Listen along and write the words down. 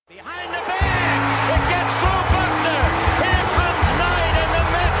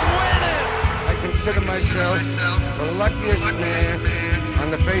myself the luckiest man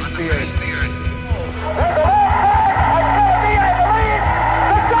on the face of the earth.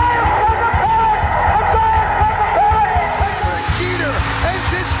 Jeter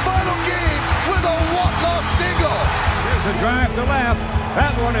ends his final game with a walk-off single. Here's a drive to left.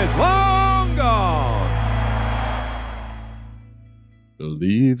 That one is long gone. The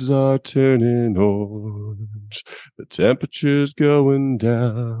leaves are turning orange, the temperature's going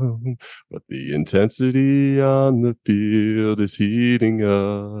down, but the intensity on the field is heating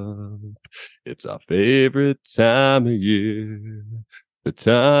up. It's our favorite time of year, the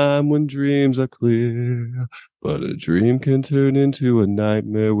time when dreams are clear, but a dream can turn into a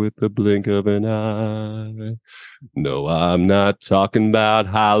nightmare with the blink of an eye. No, I'm not talking about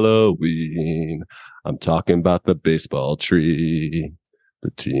Halloween. I'm talking about the baseball tree. The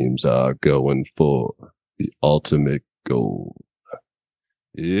teams are going for the ultimate goal.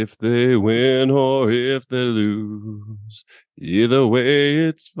 If they win or if they lose, either way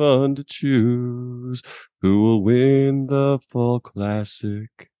it's fun to choose who will win the Fall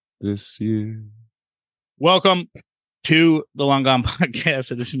Classic this year. Welcome to the Long Gone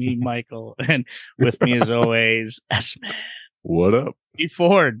Podcast. It is me, Michael, and with me as always, S-Man. What up? Steve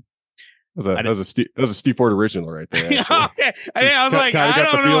Ford. That was a Steve Ford original right there. Okay, I was like, I got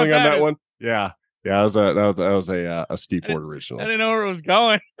don't the know feeling on that is. one. Yeah, that was a Steve Ford original. I didn't know where it was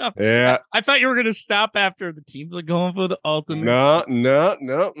going. Yeah, I thought you were gonna stop after the teams are going for the ultimate. No.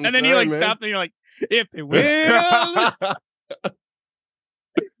 And then you stopped and you're like, if they win.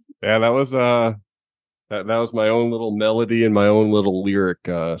 Yeah, that was that was my own little melody and my own little lyric.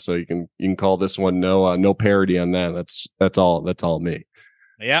 So you can call this one no parody on that. That's all me.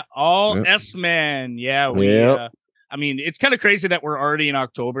 Yeah, all S-Man. Yeah, I mean, it's kind of crazy that we're already in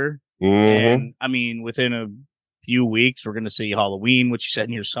October. Mm-hmm. And I mean, within a few weeks, we're going to see Halloween, which you said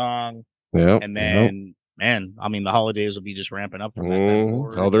in your song. Yeah. And then, man, I mean, the holidays will be just ramping up from that time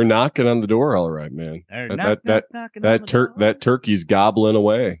forward. Oh, they're knocking on the door, all right, man. That turkey's gobbling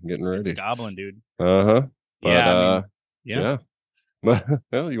away, getting ready. It's gobbling, dude. Uh-huh. But, yeah.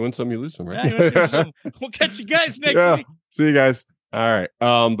 Well, you win some, you lose some, right? Yeah, we'll catch you guys next week. See you guys. All right.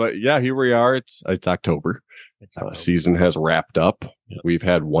 But yeah, here we are. It's October. Season has wrapped up. Yep. We've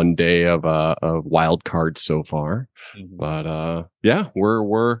had one day of wild cards so far, but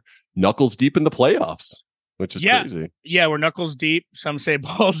we're knuckles deep in the playoffs, which is crazy. Yeah, we're knuckles deep. Some say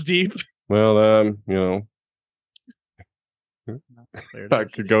balls deep. Well, I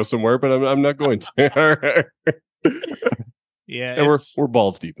could go somewhere, but I'm not going to. All right. Yeah, and we're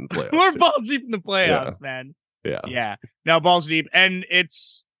balls deep in the playoffs. We're balls deep in the playoffs, man. Yeah. Now balls deep, and it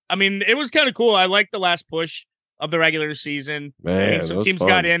was kind of cool. I like the last push of the regular season. Man, some teams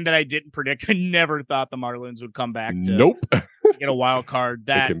got in that I didn't predict. I never thought the Marlins would come back to get a wild card.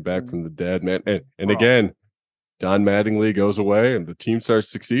 That came back from the dead, man. And again, Don Mattingly goes away and the team starts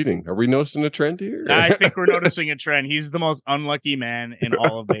succeeding. Are we noticing a trend here? I think we're noticing a trend. He's the most unlucky man in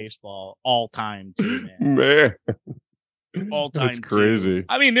all of baseball, all time, too, man. All time. That's crazy. Too.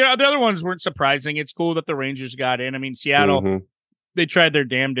 I mean, the other ones weren't surprising. It's cool that the Rangers got in. I mean, Seattle, they tried their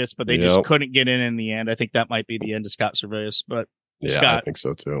damnedest, but they just couldn't get in the end. I think that might be the end of Scott Servais, but I think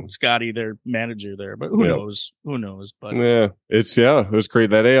so too. Scotty, their manager there, but who knows? Who knows? But it was great.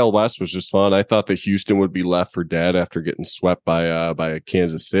 That AL West was just fun. I thought that Houston would be left for dead after getting swept by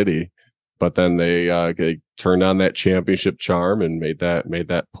Kansas City, but then they turned on that championship charm and made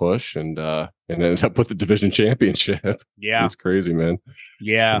that push and ended up with the division championship. Yeah, it's crazy, man.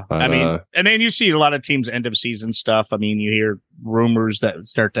 Yeah, but, I mean, and then you see a lot of teams end of season stuff. I mean, you hear rumors that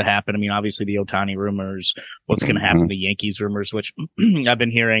start to happen. I mean, obviously the Ohtani rumors, what's going to happen, the Yankees rumors, which I've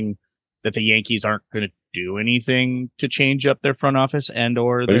been hearing that the Yankees aren't going to do anything to change up their front office and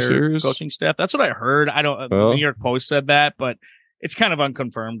or their coaching staff. That's what I heard. The New York Post said that, but it's kind of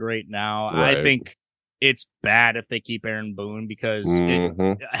unconfirmed right now. Right. I think it's bad if they keep Aaron Boone because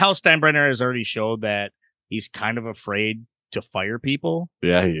Hal Steinbrenner has already showed that he's kind of afraid to fire people.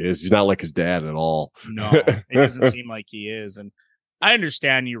 Yeah, he is. He's not like his dad at all. No, it doesn't seem like he is. And I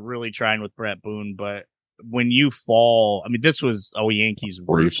understand you're really trying with Brett Boone, but when you fall, I mean, this was a Yankees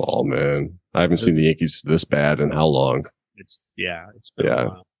worst fall, man. I haven't seen the Yankees this bad in how long? It's been a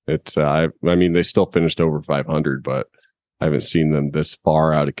while. It's I mean, they still finished over 500, but I haven't seen them this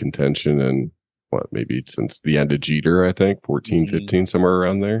far out of contention and maybe since the end of Jeter, I think 14, 15, somewhere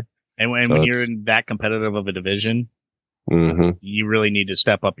around there. And when you're in that competitive of a division, you really need to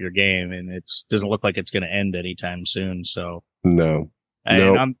step up your game, and it doesn't look like it's going to end anytime soon. So no.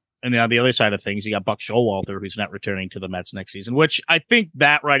 And on the other side of things, you got Buck Showalter, who's not returning to the Mets next season, which I think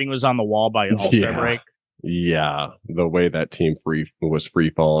that writing was on the wall by All-Star break. the way that team was free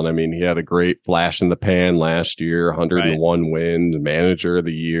falling. I mean, he had a great flash in the pan last year, 101 wins, manager of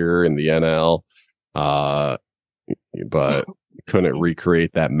the year in the NL, but couldn't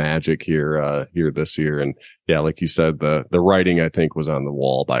recreate that magic here this year. And yeah, like you said, the writing I think was on the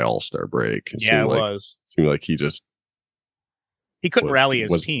wall by All-Star break. It seemed like he couldn't rally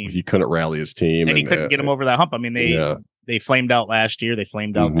his team. He couldn't rally his team, and he couldn't get him over that hump. I mean, they flamed out last year. They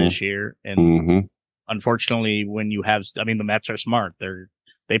flamed out this year, and unfortunately, when you have, I mean, the Mets are smart.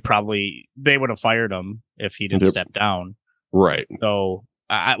 They would have fired him if he didn't step down. Right. So,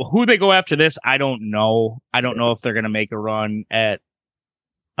 who they go after this, I don't know. I don't know if they're going to make a run at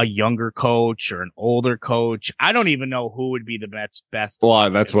a younger coach or an older coach. I don't even know who would be the Mets' best. Well,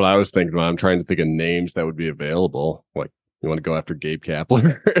 that's what I was thinking about. I'm trying to think of names that would be available. Like, you want to go after Gabe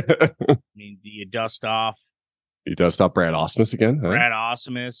Kapler? I mean, do you dust off? You dust off Brad Ausmus again? Huh? Brad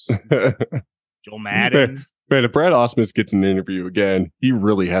Ausmus, Joe Madden. Man, if Brad Ausmus gets an interview again, he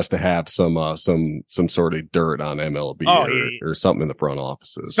really has to have some sort of dirt on MLB or something in the front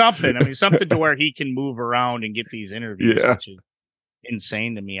offices. Something. I mean, something to where he can move around and get these interviews, which is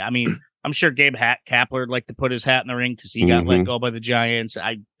insane to me. I mean, I'm sure Gabe Kapler would like to put his hat in the ring because he got let go by the Giants.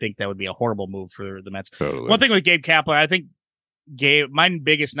 I think that would be a horrible move for the Mets. Totally. One thing with Gabe Kapler, I think my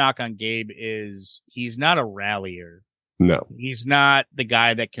biggest knock on Gabe is he's not a rallier. No. He's not the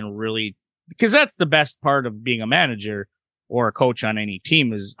guy that can really, because that's the best part of being a manager or a coach on any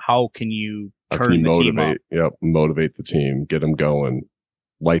team is how can you turn the team up? Yep, motivate the team, get them going,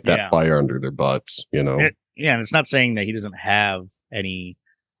 light that fire under their butts, you know. And it's not saying that he doesn't have any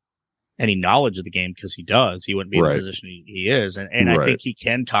knowledge of the game because he does. He wouldn't be in the position he is. And I think he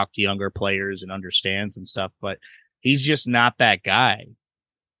can talk to younger players and understands and stuff, but he's just not that guy.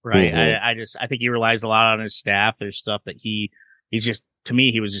 Right. I think he relies a lot on his staff. There's stuff that he's just, to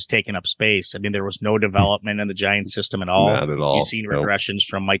me, he was just taking up space. I mean, there was no development in the Giants system at all. Not at all. You've seen regressions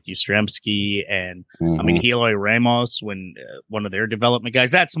from Mike Yastrzemski and I mean, Eloy Ramos when one of their development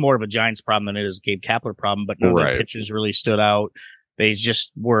guys, that's more of a Giants problem than it is a Gabe Kapler problem, but none of the pitchers really stood out. They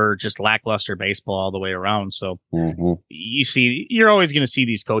were lackluster baseball all the way around. So you're always going to see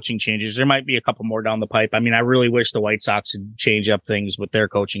these coaching changes. There might be a couple more down the pipe. I mean, I really wish the White Sox would change up things with their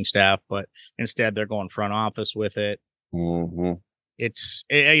coaching staff, but instead they're going front office with it. It's,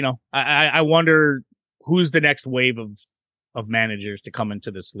 I wonder who's the next wave of managers to come into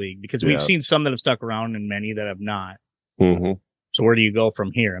this league, because we've seen some that have stuck around and many that have not. So where do you go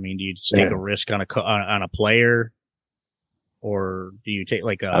from here? I mean, do you just take a risk on a player? Or do you take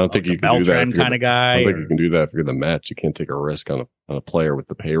like I don't think you can do that kind of guy? I don't think you can do that if you're the Mets. You can't take a risk on a player with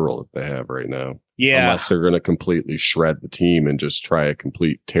the payroll that they have right now. Yeah. Unless they're going to completely shred the team and just try a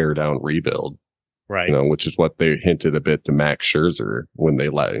complete tear down rebuild. Right. You know, which is what they hinted a bit to Max Scherzer when they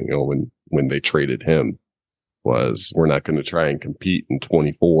when they traded him, was we're not going to try and compete in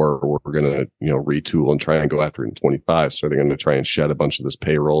 24, or we're going to, retool and try and go after it in 25. So they're going to try and shed a bunch of this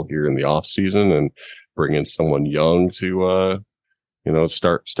payroll here in the off season and bring in someone young to,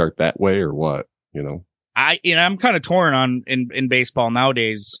 start that way, or what, I'm kind of torn on in baseball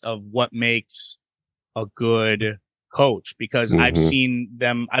nowadays of what makes a good coach, because I've seen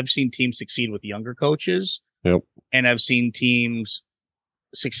teams succeed with younger coaches. Yep. And I've seen teams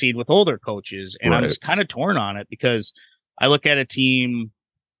succeed with older coaches. And I'm just kind of torn on it, because I look at a team,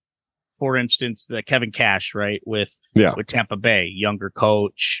 for instance, the Kevin Cash, right? With Tampa Bay, younger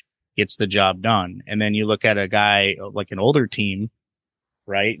coach, gets the job done. And then you look at a guy like an older team,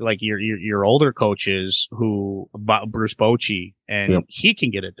 right? Like your older coaches who Bruce Bochy, and he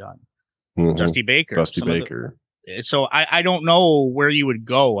can get it done. Dusty Baker. So I don't know where you would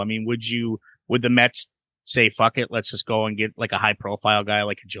go. I mean, would the Mets say, fuck it, let's just go and get like a high profile guy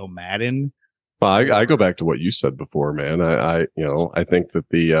like a Joe Madden? Well, I go back to what you said before, man. I think that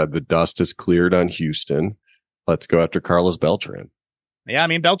the dust is cleared on Houston. Let's go after Carlos Beltran. Yeah, I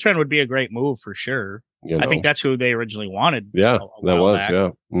mean, Beltran would be a great move for sure. I think that's who they originally wanted. Yeah, that was,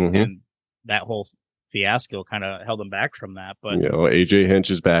 back. And that whole fiasco kind of held them back from that. But AJ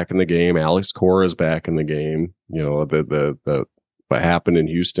Hinch is back in the game. Alex Cora is back in the game. The what happened in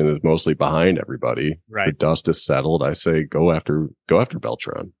Houston is mostly behind everybody. Right. The dust is settled. I say go after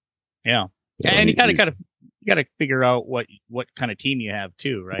Beltran. Yeah. And you got to figure out what kind of team you have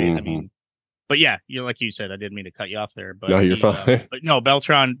too, right? I mean, but yeah, like you said, I didn't mean to cut you off there, but no, you're fine. But no,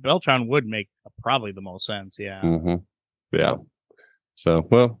 Beltran would make probably the most sense. Yeah. Yeah. So,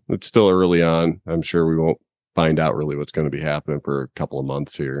 well, it's still early on. I'm sure we won't find out really what's going to be happening for a couple of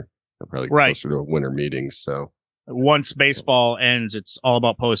months here. Probably closer to winter meetings. So once baseball ends, it's all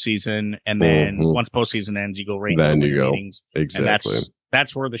about postseason, and then once postseason ends, you go right into meetings. Exactly.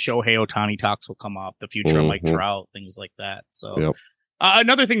 that's where the Shohei Ohtani talks will come up, the future of Mike Trout, things like that. So Yep.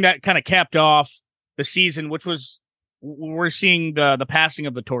 Another thing that kind of capped off the season, which was we're seeing the passing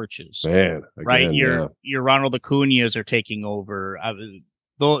of the torches. Man, again, right? Your Ronald Acuñas are taking over.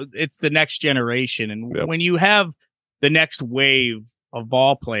 It's the next generation. And when you have the next wave of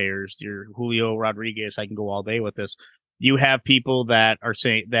ball players, your Julio Rodriguez, I can go all day with this. You have people that are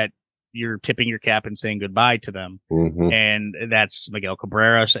saying that you're tipping your cap and saying goodbye to them. And that's Miguel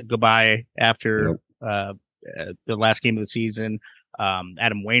Cabrera said goodbye after the last game of the season.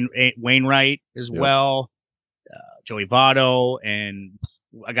 Adam Wainwright as well. Joey Votto, and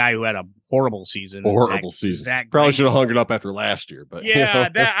a guy who had a horrible season. Zack Probably Greinke. should have hung it up after last year, but yeah,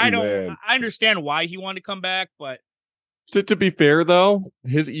 that I understand why he wanted to come back, but to be fair though,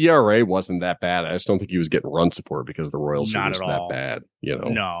 his ERA wasn't that bad. I just don't think he was getting run support because the Royals were just that bad.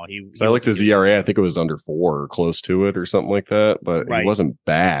 No, I liked his ERA. I think it was under 4 or close to it or something like that, but he wasn't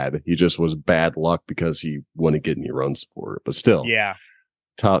bad. He just was bad luck because he wouldn't get any run support. But still,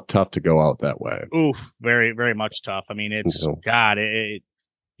 tough to go out that way. Oof, very, very much tough. I mean, it's God.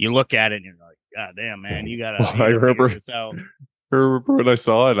 You look at it and you're like, God damn, man, you gotta. I remember when I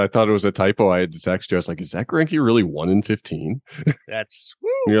saw it, I thought it was a typo. I had to text you. I was like, "Is Zack Greinke really 1-15?" That's.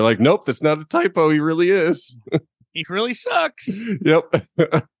 And you're like, "Nope, that's not a typo. He really is. He really sucks." Yep,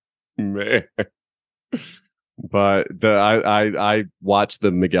 man. But I watched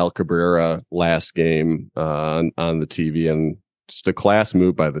the Miguel Cabrera last game on the TV, and just a class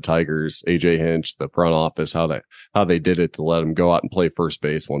move by the Tigers, AJ Hinch, the front office, how they did it to let him go out and play first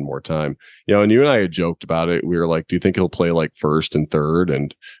base one more time. And you and I had joked about it. We were like, do you think he'll play like first and third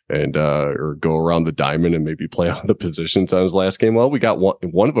and or go around the diamond and maybe play on the positions on his last game? Well, we got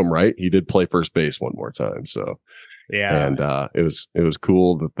one of them right. He did play first base one more time. So yeah. And it was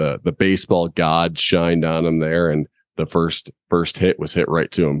cool that the baseball god shined on him there, and the first hit was hit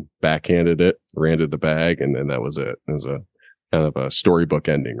right to him, backhanded it, ran to the bag, and then that was it. It was a kind of a storybook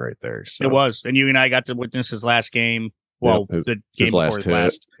ending right there. So. It was, and you and I got to witness his last game. Well, the game before his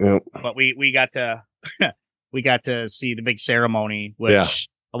last. Yep. But we got to we got to see the big ceremony, which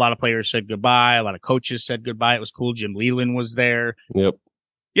a lot of players said goodbye. A lot of coaches said goodbye. It was cool. Jim Leland was there. Yep.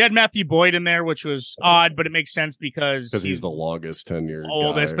 You had Matthew Boyd in there, which was odd, but it makes sense because he's the longest tenured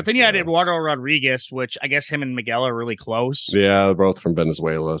oldest. guy. But then you had Eduardo Rodriguez, which I guess him and Miguel are really close. Yeah, they're both from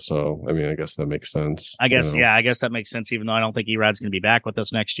Venezuela, so I mean, I guess that makes sense. I guess that makes sense. Even though I don't think Erod's going to be back with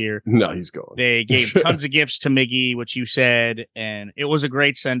us next year. No, he's going. They gave tons of gifts to Miggy, which you said, and it was a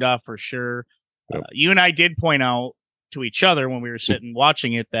great send off for sure. Yep. You and I did point out to each other when we were sitting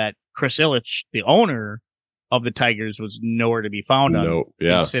watching it that Chris Ilitch, the owner of the Tigers, was nowhere to be found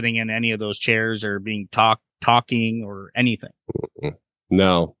sitting in any of those chairs or being talking or anything.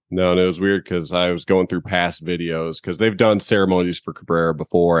 No, and it was weird because I was going through past videos because they've done ceremonies for Cabrera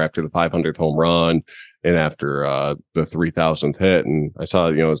before, after the 500th home run and after the 3,000th hit, and I saw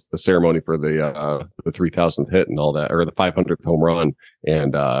the ceremony for the 3,000th hit and all that, or the 500th home run,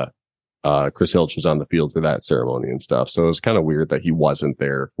 and Chris Ilitch was on the field for that ceremony and stuff. So it was kind of weird that he wasn't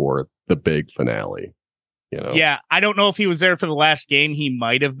there for the big finale. Yeah, I don't know if he was there for the last game. He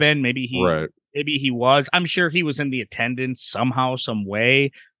might have been. Maybe he was. I'm sure he was in the attendance somehow, some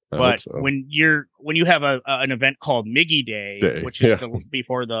way. But when you have an event called Miggy Day, which is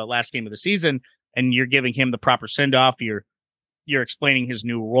before the last game of the season, and you're giving him the proper send off, you're explaining his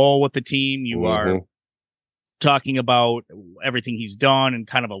new role with the team. You are talking about everything he's done and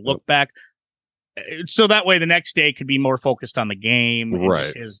kind of a look back. So that way, the next day could be more focused on the game, and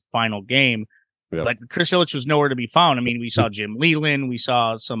just his final game. Yep. But Chris Ilitch was nowhere to be found. I mean, we saw Jim Leland, we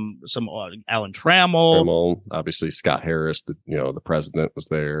saw some Alan Trammell, obviously Scott Harris, the president was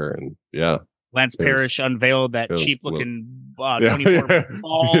there, and Lance Parrish unveiled that cheap looking 24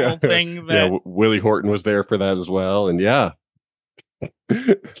 ball thing. Willie Horton was there for that as well, and that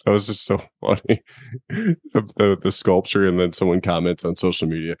was just so funny. The sculpture, and then someone comments on social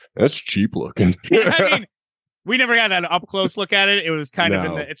media, "That's cheap looking." I mean, we never got an up close look at it. It was kind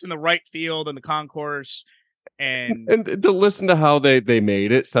of it's in the right field in the concourse, and to listen to how they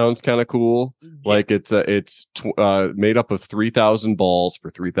made it sounds kind of cool. Like it's made up of 3,000 balls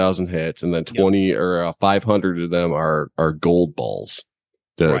for 3,000 hits, and then 20 or 500 of them are gold balls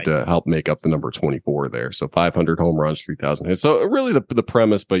to help make up the number 24 there. So 500 home runs, 3,000 hits. So really the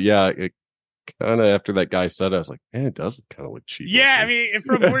premise, but kind of after that guy said it, I was like, man, it does kind of look cheap. Yeah, I mean,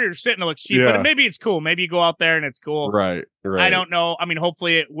 from where you're sitting, it looks cheap, but maybe it's cool. Maybe you go out there and it's cool. Right. I don't know. I mean,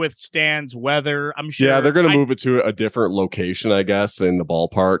 hopefully it withstands weather. I'm sure. Yeah, they're going to move it to a different location, I guess, in the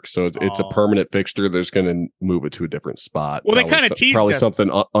ballpark. So it's a permanent fixture. They're just going to move it to a different spot. Well, they kind of teased probably us. Something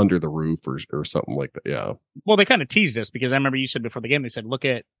under the roof or something like that. Yeah. Well, they kind of teased us because I remember you said before the game, they said, look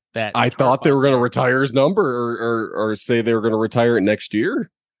at that. I thought they were going to retire his number or say they were going to retire it next year.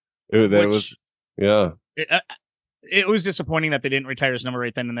 It was disappointing that they didn't retire his number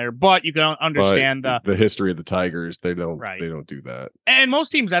right then and there, but you can understand the history of the Tigers. They don't do that. And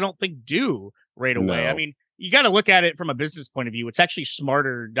most teams I don't think do right away. No. I mean, you got to look at it from a business point of view. It's actually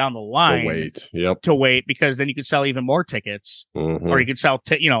smarter down the line to wait because then you could sell even more tickets or you could sell,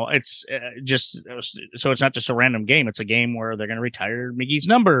 it's just so it's not just a random game. It's a game where they're going to retire Miggy's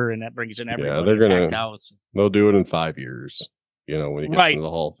number and that brings in everybody. Yeah, they're going to, they'll do it in 5 years, when he gets into the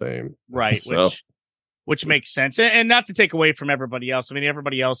Hall of Fame. Right. So. Which makes sense. And not to take away from everybody else. I mean,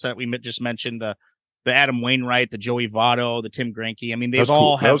 everybody else that we just mentioned, the Adam Wainwright, the Joey Votto, the Tim Greinke. I mean, they've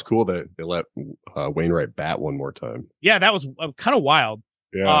all that was cool that they let Wainwright bat one more time. Yeah, that was kind of wild.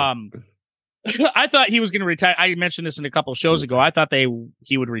 Yeah. I thought he was going to retire. I mentioned this in a couple of shows ago. I thought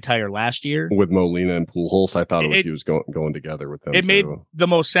he would retire last year. With Molina and Pujols, I thought he was going together with them. It made the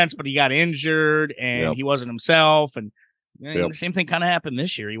most sense, but he got injured and he wasn't himself. And the same thing kind of happened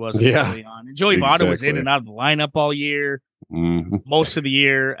this year. He wasn't early on. And Joey Votto was in and out of the lineup all year, most of the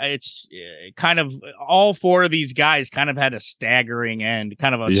year. It's kind of all four of these guys kind of had a staggering end,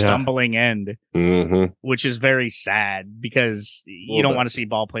 kind of a stumbling end, which is very sad because you don't want to see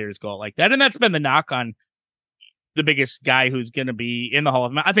ball players go out like that. And that's been the knock on the biggest guy who's going to be in the Hall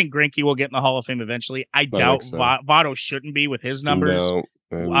of Fame. I think Greinke will get in the Hall of Fame eventually. I doubt Votto shouldn't be with his numbers.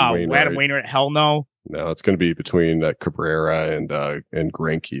 No, Adam Wainwright, hell no. No, it's going to be between Cabrera and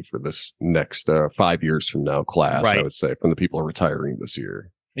Greinke for this next 5 years from now class, I would say, from the people retiring this year.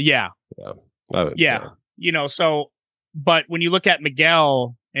 Yeah. So, but when you look at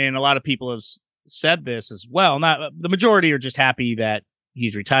Miguel, and a lot of people have said this as well, not the majority are just happy that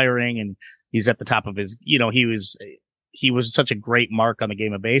he's retiring and he's at the top of his, he was such a great mark on the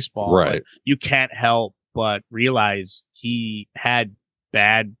game of baseball. Right. You can't help but realize he had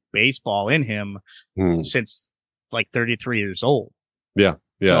bad baseball in him since like 33 years old. Yeah.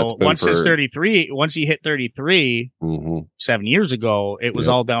 So once he hit 33 7 years ago, it was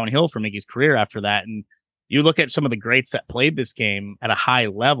all downhill for Miggy's career after that. And you look at some of the greats that played this game at a high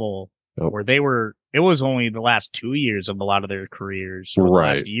level where it was only the last 2 years of a lot of their careers or the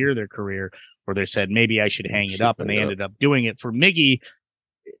last year of their career where they said, maybe I should hang it up. And they ended up doing it. For Miggy,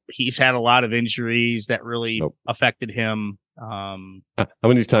 he's had a lot of injuries that really affected him. How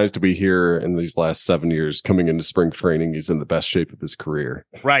many times did we hear in these last 7 years coming into spring training he's in the best shape of his career?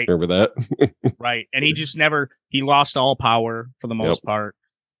 Right. Remember that? Right. And he just he lost all power for the most part.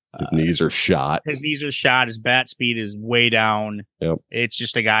 His knees are shot. His bat speed is way down. It's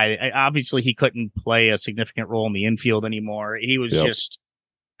just a guy, obviously he couldn't play a significant role in the infield anymore. He was just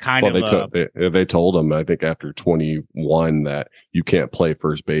they told him, I think after 21, that you can't play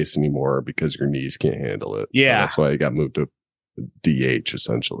first base anymore because your knees can't handle it. Yeah. So that's why he got moved to DH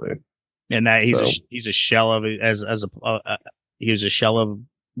essentially. And that he's a shell of he was a shell of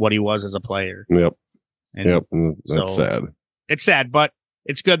what he was as a player. And that's sad. It's sad, but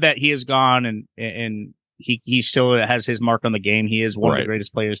it's good that he is gone and he still has his mark on the game. He is one of the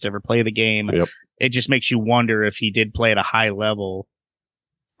greatest players to ever play the game. It just makes you wonder if he did play at a high level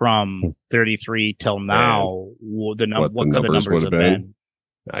from 33 till now, what could the numbers have been?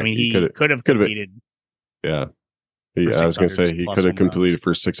 I mean, he could have competed. I was going to say he could have completed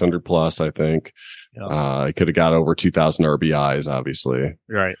for 600 plus, I think. He could have got over 2,000 RBIs, obviously.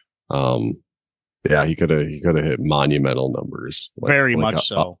 Right. He could have hit monumental numbers. Very much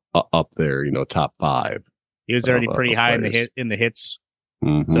so. Up there, top 5. He was already pretty high in the hits.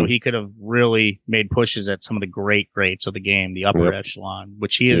 So he could have really made pushes at some of the greats of the game, the upper echelon,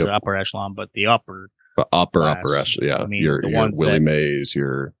 which he is an upper echelon, but the upper echelon. Yeah. I mean, your Willie Mays,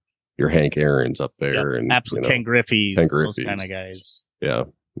 your Hank Aaron's up there. And absolutely. Ken Griffey's, those kind of guys. Yeah.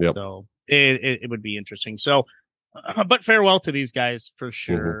 Yep. So it would be interesting. So, but farewell to these guys for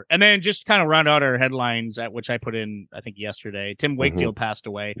sure. And then just kind of round out our headlines, at which I put in, I think yesterday, Tim Wakefield passed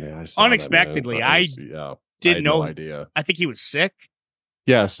away unexpectedly. I didn't know. No idea. I think he was sick.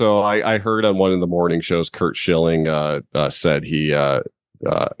 Yeah, so I heard on one of the morning shows, Kurt Schilling said he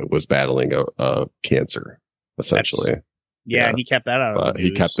was battling a cancer, essentially. And he kept that out of the news.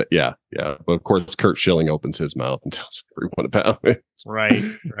 He kept it, But of course, Kurt Schilling opens his mouth and tells everyone about it. Right.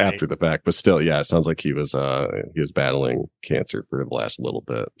 After the fact. But still, it sounds like he was battling cancer for the last little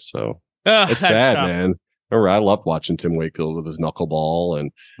bit. So It's sad, tough. man. Remember, I loved watching Tim Wakefield with his knuckleball,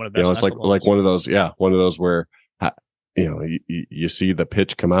 and it's like one of those where you see the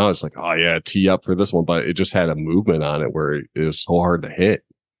pitch come out. It's like, oh yeah, tee up for this one, but it just had a movement on it where it was so hard to hit.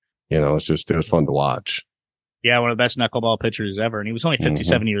 It was fun to watch. Yeah, one of the best knuckleball pitchers ever, and he was only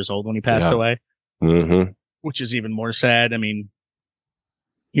 57 years old when he passed away, which is even more sad. I mean,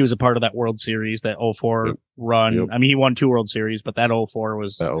 he was a part of that World Series, that 04 run. Yep. I mean, he won 2 World Series, but that 04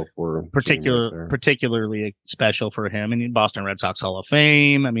 was particularly special for him. And Boston Red Sox Hall of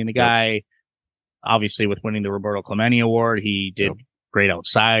Fame. I mean, the guy, obviously, with winning the Roberto Clemente Award, he did great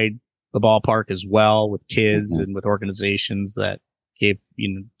outside the ballpark as well with kids and with organizations that gave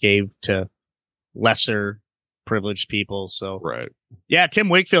to lesser privileged people. So yeah, Tim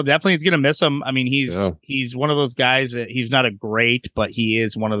Wakefield definitely is going to miss him. I mean, he's one of those guys that he's not a great, but he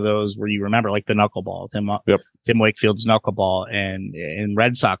is one of those where you remember, like the knuckleball, Tim Wakefield's knuckleball, and in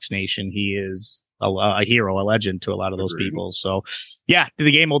Red Sox Nation, he is a hero, a legend to a lot of those people. So yeah,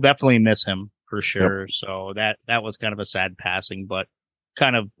 the game will definitely miss him for sure. So that was kind of a sad passing, but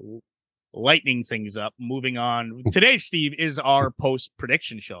kind of lightening things up. Moving on. Today, Steve, is our post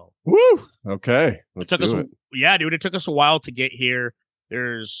prediction show. Woo! Okay. Let's do it. Yeah, dude, it took us a while to get here.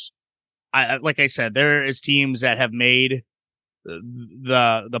 Like I said, there is teams that have made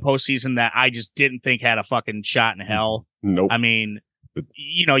the postseason that I just didn't think had a fucking shot in hell. Nope. I mean,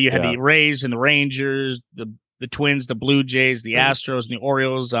 you had the Rays and the Rangers, the Twins, the Blue Jays, the Astros, and the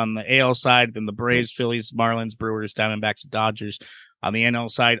Orioles on the AL side, then the Braves, Phillies, Marlins, Brewers, Diamondbacks, Dodgers on the NL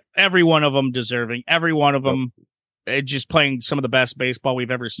side. Every one of them deserving. Every one of them just playing some of the best baseball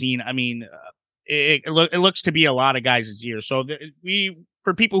we've ever seen. I mean, it looks to be a lot of guys this year. So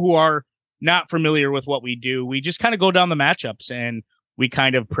for people who are not familiar with what we do, we just kind of go down the matchups and we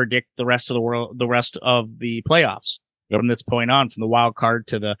kind of predict the rest of the playoffs from this point on, from the wild card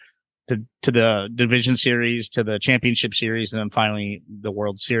to the division series, to the championship series, and then finally the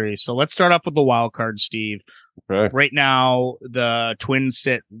World Series. So let's start off with the wild card, Steve. Okay. Right now, the Twins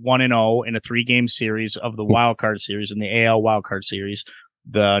sit 1-0 in a 3-game series of the wild card series in the AL wild card series.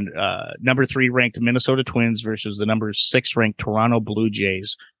 The number 3 ranked Minnesota Twins versus the number 6 ranked Toronto Blue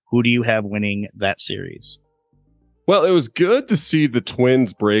Jays. Who do you have winning that series? Well, it was good to see the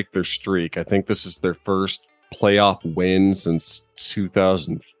Twins break their streak. I think this is their first playoff win since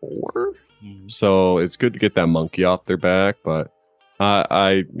 2004. So it's good to get that monkey off their back. But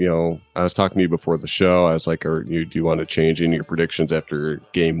I was talking to you before the show. I was like, do you want to change any of your predictions after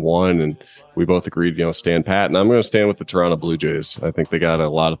game 1? And we both agreed, stand pat. And I'm going to stand with the Toronto Blue Jays. I think they got a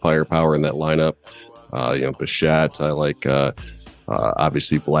lot of firepower in that lineup. Bichette, I like,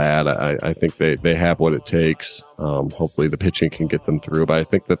 obviously Vlad. I think they have what it takes. Hopefully the pitching can get them through, but I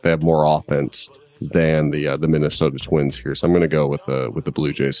think that they have more offense than the Minnesota Twins here. So I'm going to go with the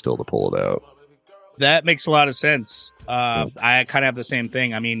Blue Jays still to pull it out. That makes a lot of sense. I kind of have the same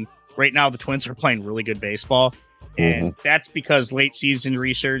thing. I mean, right now the Twins are playing really good baseball, and that's because late season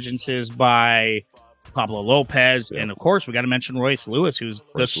resurgences by Pablo Lopez, and of course we got to mention Royce Lewis, who's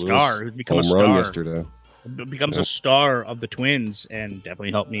the star, who's become a star yesterday. Becomes a star of the Twins, and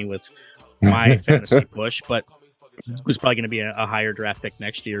definitely helped me with my fantasy push. But who's probably going to be a higher draft pick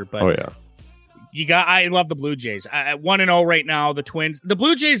next year? But I love the Blue Jays. 1-0 right now. The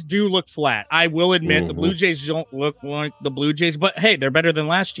Blue Jays do look flat. I will admit the Blue Jays don't look like the Blue Jays, but hey, they're better than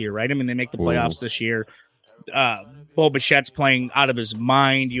last year, right? I mean, they make the playoffs this year. Bo Bichette's playing out of his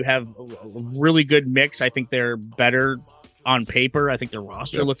mind. You have a really good mix. I think they're better on paper. I think their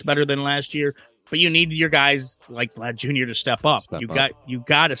roster looked better than last year. But you need your guys like Vlad Jr. to step up. You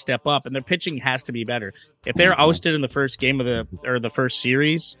got to step up, and their pitching has to be better. If they're ousted in the first game of the first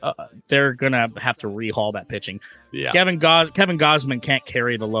series, they're gonna have to rehaul that pitching. Yeah. Kevin Gausman can't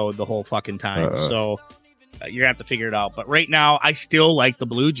carry the load the whole fucking time, so you're gonna have to figure it out. But right now, I still like the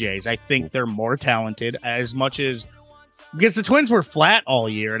Blue Jays. I think they're more talented as much as because the Twins were flat all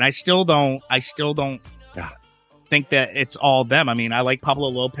year, and I still don't think that it's all them. I mean, I like Pablo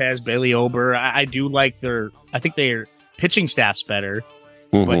Lopez, Bailey Ober. I do like I think their pitching staff's better,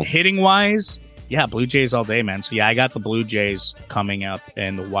 but hitting wise, Blue Jays all day, man. So I got the Blue Jays coming up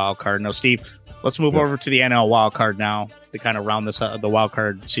in the wild card. Now, Steve, let's move over to the NL wild card now to kind of round the wild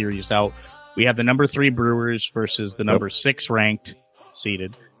card series out. We have the number 3 Brewers versus the number 6 ranked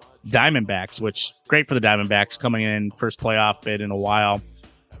seeded Diamondbacks, which great for the Diamondbacks coming in first playoff bid in a while.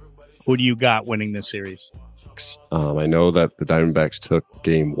 Who do you got winning this series? I know that the Diamondbacks took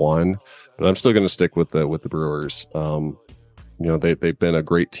game 1, but I'm still going to stick with the Brewers. They've been a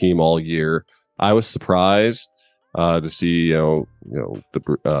great team all year. I was surprised to see the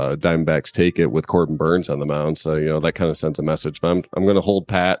Diamondbacks take it with Corbin Burnes on the mound. So that kind of sends a message. But I'm going to hold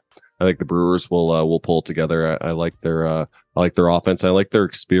pat. think the Brewers will pull together. I like their offense. I like their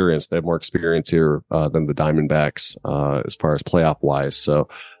experience. They have more experience here than the Diamondbacks as far as playoff wise. So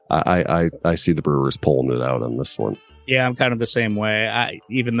I see the Brewers pulling it out on this one. Yeah, I'm kind of the same way.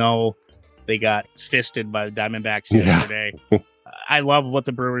 Even though they got fisted by the Diamondbacks yesterday. Yeah. I love what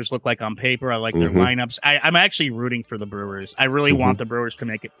the Brewers look like on paper. I like their lineups. I'm actually rooting for the Brewers. I really want the Brewers to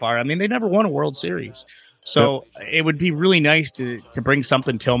make it far. I mean, they never won a World Series. So it would be really nice to bring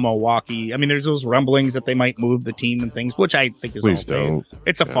something to Milwaukee. I mean, there's those rumblings that they might move the team and things, which I think is Please don't.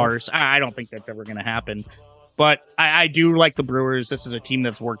 It's a farce. I don't think that's ever going to happen. But I do like the Brewers. This is a team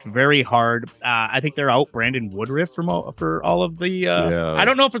that's worked very hard. I think they're out Brandon Woodruff for all of the. I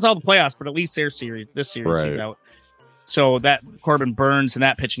don't know if it's all the playoffs, but at least this series he's out. So that Corbin Burns and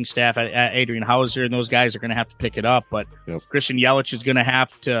that pitching staff, Adrian Hauser and those guys are going to have to pick it up. But Christian Yelich is going to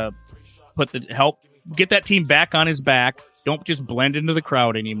have to help get that team back on his back. Don't just blend into the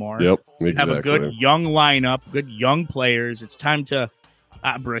crowd anymore. Yep, exactly. Have a good young lineup, good young players. It's time to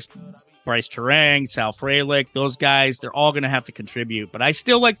Bryce Terang, Sal Frelick, those guys, they're all going to have to contribute. But I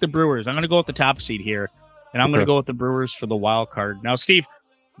still like the Brewers. I'm going to go with the top seed here, and I'm going to go with the Brewers for the wild card. Now, Steve,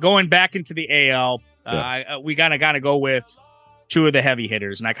 going back into the AL, we got to go with two of the heavy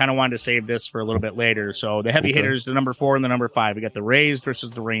hitters, and I kind of wanted to save this for a little bit later. So the heavy hitters, the number 4 and the number 5. We got the Rays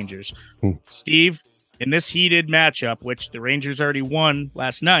versus the Rangers. Steve, in this heated matchup, which the Rangers already won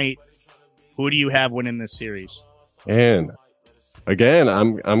last night, who do you have winning this series? And again,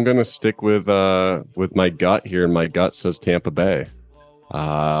 I'm going to stick with my gut here, and my gut says Tampa Bay.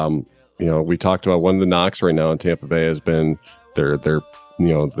 We talked about one of the knocks right now in Tampa Bay has been their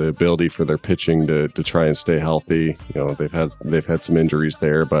the ability for their pitching to try and stay healthy. They've had some injuries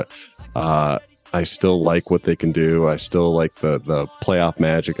there, but I still like what they can do. I still like the playoff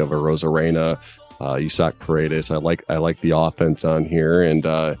magic of a Rosarena, Isaac Paredes. I like the offense on here,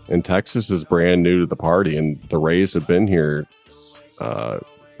 and Texas is brand new to the party, and the Rays have been here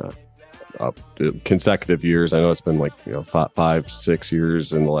consecutive years. I know it's been 5-6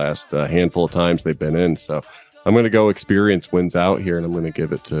 years in the last handful of times they've been in. So I'm going to go experience wins out here, and I'm going to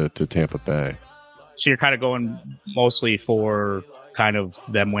give it to Tampa Bay. So you're kind of going mostly for kind of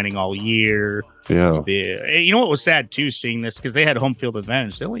them winning all year. Yeah. You know what was sad too, seeing this, because they had home field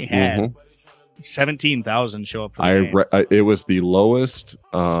advantage. They only had 17,000 show up for the game. It was the lowest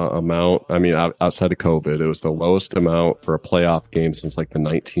amount. I mean, outside of COVID, it was the lowest amount for a playoff game since the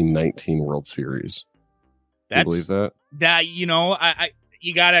 1919 World Series. Do you believe that?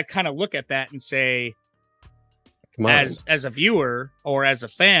 You got to kind of look at that and say, as a viewer or as a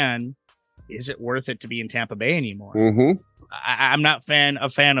fan, is it worth it to be in Tampa Bay anymore? I'm not a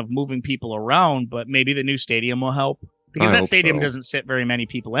fan of moving people around, but maybe the new stadium will help, because that stadium doesn't sit very many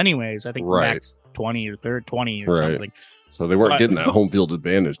people anyways. I think max 20 or 20 or something. So they weren't getting that home field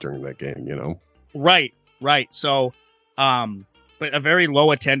advantage during that game, Right. So, but a very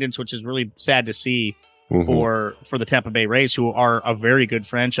low attendance, which is really sad to see for the Tampa Bay Rays, who are a very good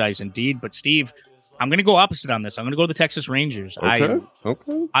franchise indeed. But Steve, I'm going to go opposite on this. I'm going to go the Texas Rangers. Okay.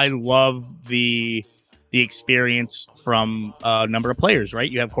 I love the experience from a number of players, right?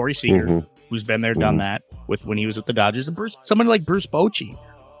 You have Corey Seager, who's been there, done that when he was with the Dodgers, and somebody like Bruce Bochy.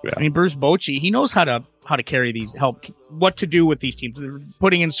 Yeah. I mean, Bruce Bochy, he knows how to carry these, what to do with these teams,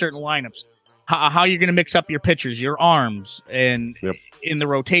 putting in certain lineups, how you're going to mix up your pitchers, your arms, and in the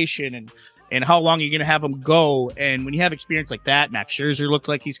rotation, and how long you're going to have them go. And when you have experience like that, Max Scherzer looked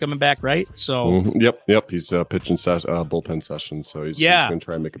like he's coming back, right? So Yep. He's pitching bullpen session, so he's going to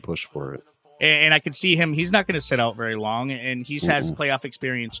try and make a push for it. And I can see him. He's not going to sit out very long, and he has playoff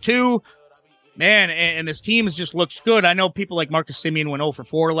experience too. Man, and this team just looks good. I know people like Marcus Semien went 0 for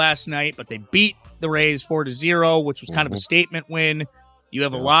 4 last night, but they beat the Rays 4-0, which was kind of a statement win. You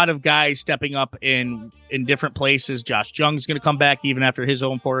have a lot of guys stepping up in different places. Josh Jung's going to come back even after his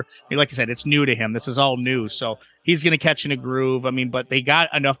own 4. Like I said, it's new to him. This is all new, so he's going to catch in a groove. I mean, but they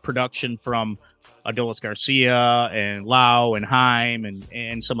got enough production from Adolis Garcia and Lau and Heim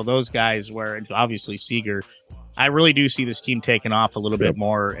and some of those guys, where obviously Seager. I really do see this team taking off a little bit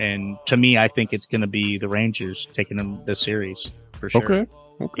more, and to me, I think it's going to be the Rangers taking them this series for sure. Okay.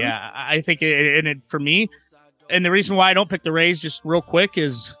 Yeah, I think for me, and the reason why I don't pick the Rays, just real quick,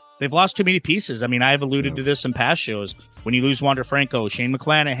 is they've lost too many pieces. I mean, I've alluded to this in past shows. When you lose Wander Franco, Shane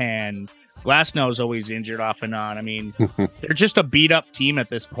McClanahan, Glasnow's always injured off and on. I mean, they're just a beat-up team at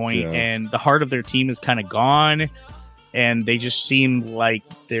this point, and the heart of their team is kind of gone, and they just seem like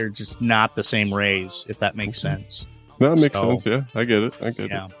they're just not the same Rays, if that makes sense. No, it makes sense, yeah. I get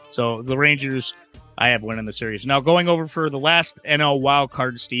it. So the Rangers, I have winning the series. Now, going over for the last NL wild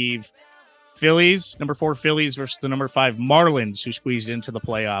card, Steve, Phillies, number 4 Phillies versus the number 5 Marlins, who squeezed into the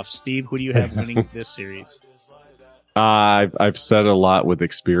playoffs. Steve, who do you have winning this series? I've said a lot with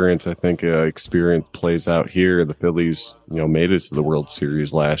experience. I think experience plays out here. The Phillies, made it to the World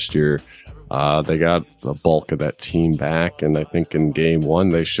Series last year. They got the bulk of that team back, and I think in Game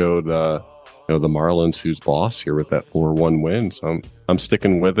 1 they showed the Marlins who's boss here with that 4-1 win. So I'm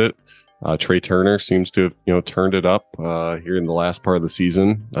sticking with it. Trey Turner seems to have turned it up here in the last part of the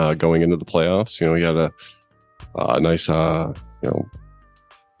season, going into the playoffs. He had a nice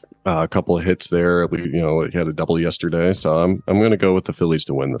a couple of hits there. He had a double yesterday, so I'm going to go with the Phillies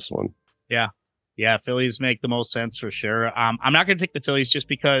to win this one. Yeah, Phillies make the most sense for sure. I'm not going to take the Phillies just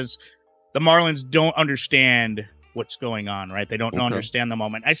because the Marlins don't understand what's going on, right? They don't understand the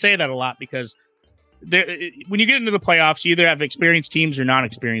moment. I say that a lot because when you get into the playoffs, you either have experienced teams or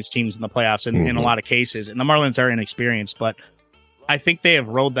non-experienced teams in the playoffs in a lot of cases, and the Marlins are inexperienced, but I think they have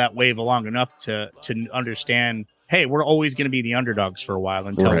rode that wave along enough to understand, hey, we're always going to be the underdogs for a while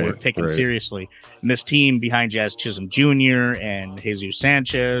until we're taken seriously. And this team behind Jazz Chisholm Jr. and Jesus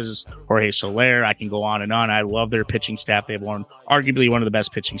Sanchez, Jorge Soler, I can go on and on. I love their pitching staff. They have arguably one of the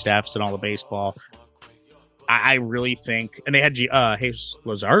best pitching staffs in all of baseball. I really think, and they had Jesus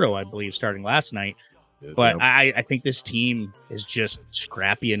Luzardo, I believe, starting last night. But I think this team is just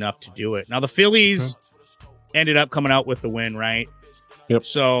scrappy enough to do it. Now, the Phillies ended up coming out with the win, right? Yep.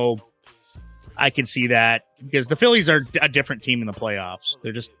 So I can see that because the Phillies are a different team in the playoffs.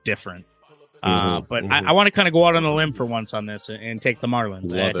 They're just different. But I want to kind of go out on a limb for once on this and take the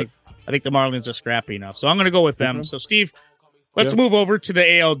Marlins. I think the Marlins are scrappy enough. So I'm going to go with them. So, Steve, let's move over to the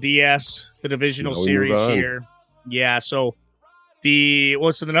ALDS, the divisional series here. Yeah, so the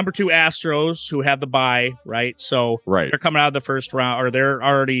number 2 Astros, who have the bye, right? So they're coming out of the first round, or they're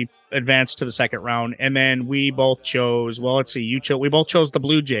already advanced to the second round. And then we both chose, we both chose the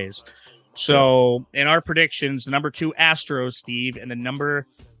Blue Jays. So in our predictions, the number 2 Astros, Steve, and the number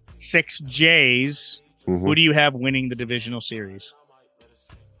 6 Jays, who do you have winning the divisional series?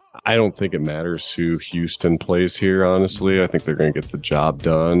 I don't think it matters who Houston plays here, honestly. I think they're going to get the job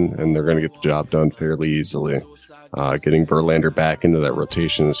done, and they're going to get the job done fairly easily. Getting Verlander back into that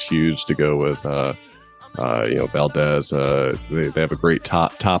rotation is huge to go with, Valdez. They have a great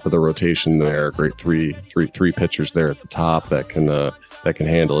top of the rotation there. Great three pitchers there at the top that can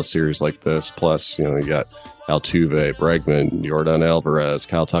handle a series like this. Plus, you got Altuve, Bregman, Yordan Alvarez,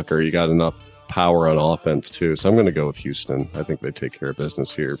 Kyle Tucker. You got enough power on offense too. So I'm going to go with Houston. I think they take care of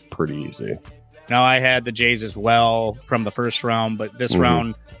business here pretty easy. Now, I had the Jays as well from the first round, but this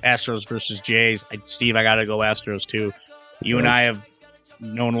round, Astros versus Jays. Steve, I got to go Astros too. You and I have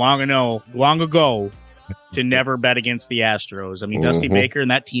known long ago to never bet against the Astros. I mean, Dusty Baker and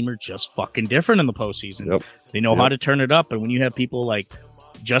that team are just fucking different in the postseason. They know how to turn it up, and when you have people like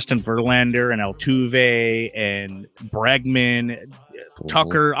Justin Verlander and Altuve and Bregman,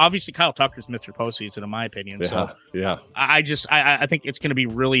 Tucker, obviously Kyle Tucker's Mr. Postseason in my opinion. I think it's going to be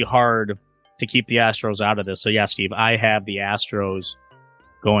really hard to keep the Astros out of this. So yeah, Steve, I have the Astros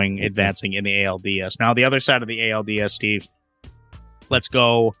advancing in the ALDS. Now the other side of the ALDS, Steve, let's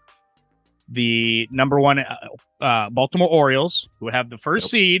go the number 1 Baltimore Orioles, who have the first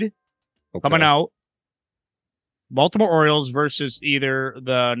seed coming out. Baltimore Orioles versus either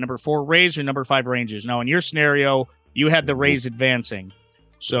the number 4 Rays or number 5 Rangers. Now in your scenario, you had the Rays advancing.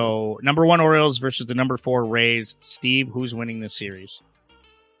 So number 1 Orioles versus the number 4 Rays. Steve, who's winning this series?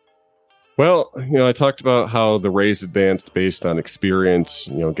 Well, I talked about how the Rays advanced based on experience,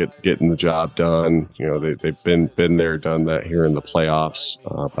 getting the job done. They've been there, done that here in the playoffs.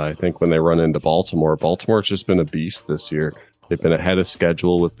 But I think when they run into Baltimore's just been a beast this year. They've been ahead of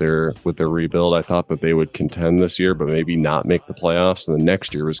schedule with their rebuild. I thought that they would contend this year, but maybe not make the playoffs. And the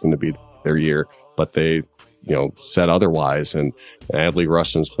next year was going to be their year. But they, said otherwise. And Adley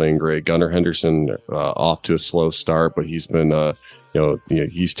Rutschman's playing great. Gunnar Henderson off to a slow start, but he's been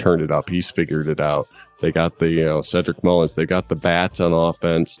he's turned it up. He's figured it out. They got the Cedric Mullins. They got the bats on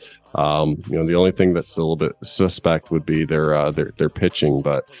offense. The only thing that's a little bit suspect would be their pitching,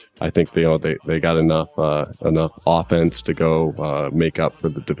 but I think they got enough offense to go make up for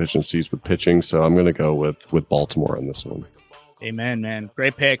the deficiencies with pitching. So I'm going to go with Baltimore on this one. Amen, man.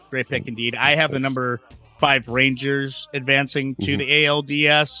 Great pick indeed. I have the number 5 Rangers advancing to the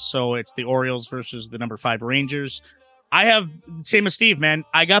ALDS, so it's the Orioles versus the number 5 Rangers. I have, same as Steve, man,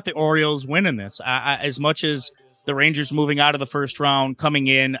 I got the Orioles winning this. As much as the Rangers moving out of the first round, coming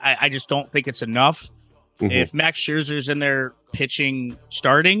in, I just don't think it's enough. If Max Scherzer's in there pitching,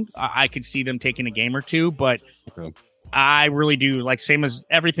 starting, I could see them taking a game or two, but I really do, same as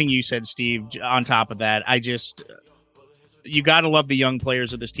everything you said, Steve, on top of that, you got to love the young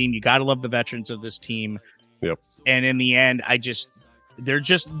players of this team. You got to love the veterans of this team. Yep. And in the end,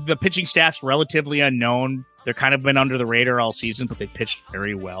 the pitching staff's relatively unknown. They're kind of been under the radar all season, but they pitched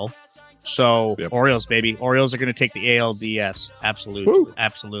very well. So Orioles, baby. Orioles are going to take the ALDS. Absolutely. Woo.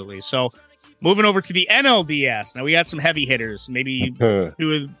 Absolutely. So moving over to the NLDS. Now we got some heavy hitters, maybe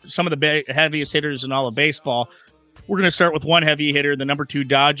some of the heaviest hitters in all of baseball. We're going to start with one heavy hitter, the number 2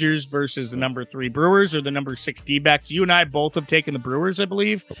 Dodgers versus the number 3 Brewers, or the number 6 D-backs. You and I both have taken the Brewers, I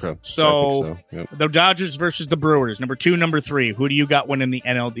believe. Okay. So, Yep. The Dodgers versus the Brewers, number 2, number 3. Who do you got winning the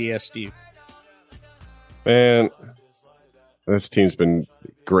NLDS, Steve? Man, this team's been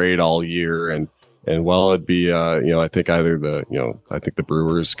great all year, and while it'd be, I think I think the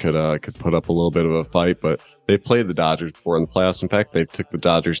Brewers could put up a little bit of a fight, but they've played the Dodgers before in the playoffs. In fact, they took the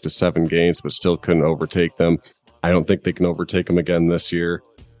Dodgers to 7 games, but still couldn't overtake them. I don't think they can overtake them again this year.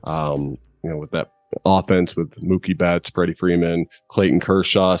 With that offense with Mookie Betts, Freddie Freeman, Clayton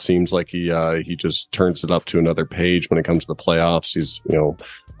Kershaw, seems like he just turns it up to another page when it comes to the playoffs. He's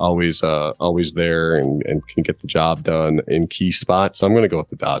always there and can get the job done in key spots. So I'm going to go with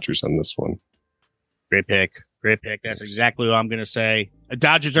the Dodgers on this one. Great pick. That's exactly what I'm going to say. The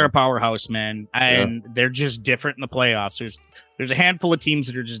Dodgers are a powerhouse, man, and they're just different in the playoffs. There's a handful of teams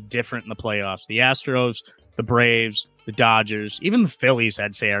that are just different in the playoffs. The Astros, the Braves, the Dodgers, even the Phillies,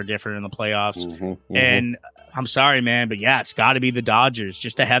 I'd say, are different in the playoffs. And I'm sorry, man, but it's got to be the Dodgers.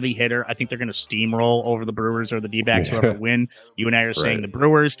 Just a heavy hitter. I think they're going to steamroll over the Brewers or the D-backs, whoever win. You and I are saying the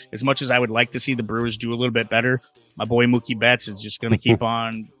Brewers. As much as I would like to see the Brewers do a little bit better, my boy Mookie Betts is just going to keep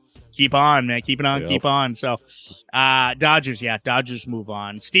on. Keep on, man. Keep on. So, Dodgers move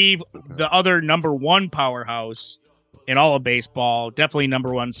on. Steve, the other number 1 powerhouse in all of baseball, definitely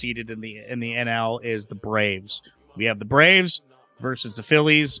number 1 seeded in the NL, is the Braves. We have the Braves versus the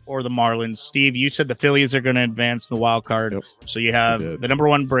Phillies or the Marlins. Steve, you said the Phillies are going to advance in the wild card. Yep. So you have the number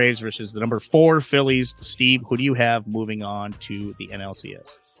 1 Braves versus the number 4 Phillies. Steve, who do you have moving on to the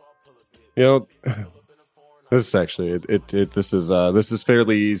NLCS? This is actually this is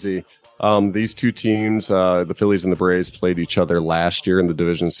fairly easy. These two teams, the Phillies and the Braves, played each other last year in the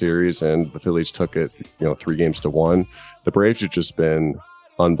division series, and the Phillies took it 3-1. The Braves have just been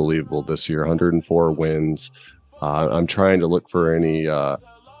unbelievable this year, 104 wins. I'm trying to look for any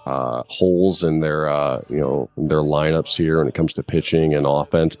holes in their lineups here when it comes to pitching and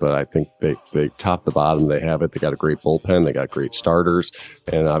offense, but I think they top to bottom, they have it. They got a great bullpen, they got great starters,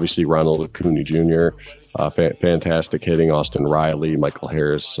 and obviously Ronald Acuna Jr., fantastic hitting, Austin Riley, Michael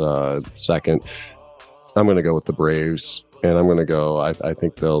Harris second. I'm going to go with the Braves, and I'm going to go, I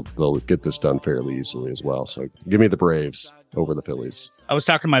think they'll get this done fairly easily as well. So give me the Braves over the Phillies. I was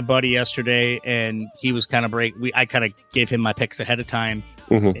talking to my buddy yesterday, and he was kind of I kind of gave him my picks ahead of time.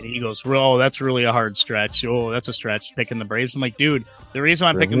 And he goes, "Oh, that's really a hard stretch. Oh, that's a stretch picking the Braves." I'm like, dude, the reason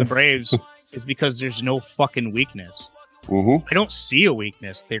I'm picking the Braves is because there's no fucking weakness. I don't see a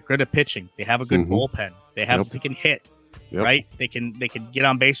weakness. They're good at pitching. They have a good bullpen. They can hit. Right? They can get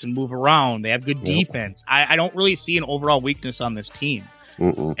on base and move around. They have good defense. I don't really see an overall weakness on this team.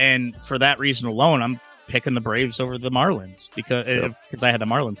 And for that reason alone, I'm picking the Braves over the Marlins because I had the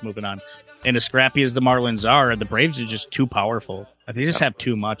Marlins moving on. And as scrappy as the Marlins are, the Braves are just too powerful. They just have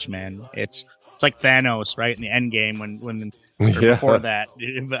too much, man. It's like Thanos, right, in the end game when before that,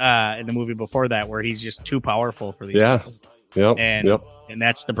 in the movie before that, where he's just too powerful for these people. And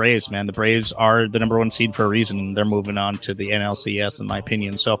that's the Braves, man. The Braves are the number 1 seed for a reason, and they're moving on to the NLCS, in my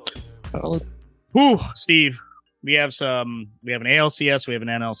opinion. So, Steve, we have an ALCS, we have an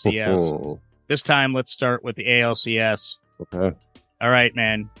NLCS. This time, let's start with the ALCS. Okay. All right,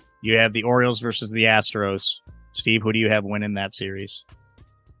 man. You have the Orioles versus the Astros. Steve, who do you have winning that series?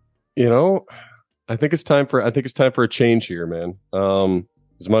 I think it's time for a change here, man.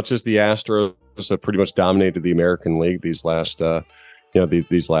 As much as the Astros have pretty much dominated the American League these last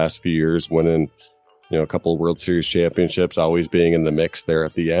these last few years, winning a couple of World Series championships, always being in the mix there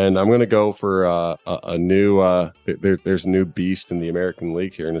at the end. I'm going to go for a new there's a new beast in the American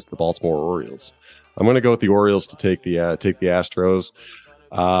League here, and it's the Baltimore Orioles. I'm going to go with the Orioles to take the Astros.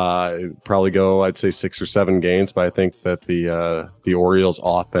 Probably go, I'd say 6 or 7 games, but I think that the Orioles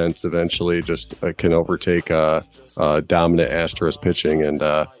offense eventually just can overtake dominant Astros pitching, and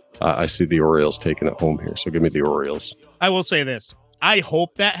I see the Orioles taking it home here. So give me the Orioles. I will say this. I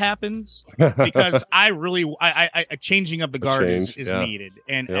hope that happens because a changing of the guard is needed.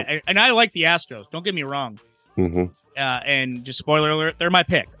 And I like the Astros. Don't get me wrong. And just spoiler alert, they're my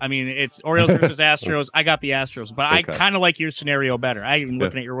pick. I mean, it's Orioles versus Astros. I got the Astros, but I kind of like your scenario better. I'm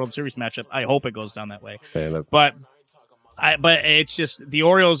looking at your World Series matchup. I hope it goes down that way. But it's just the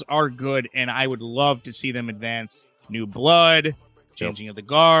Orioles are good, and I would love to see them advance new blood, changing of the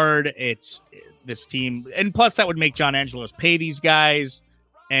guard. It's this team. And plus that would make John Angelos pay these guys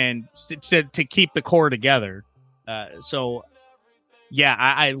and to keep the core together. So yeah,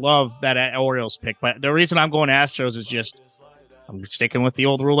 I love that Orioles pick. But the reason I'm going Astros is just I'm sticking with the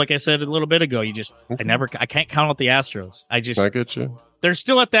old rule, like I said a little bit ago. I can't count out the Astros. I get you. They're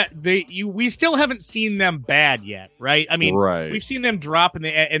still at that. We still haven't seen them bad yet, right? I mean, we've seen them drop in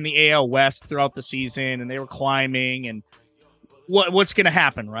the AL West throughout the season, and they were climbing. And what's going to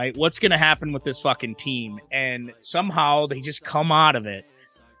happen, right? What's going to happen with this fucking team? And somehow they just come out of it.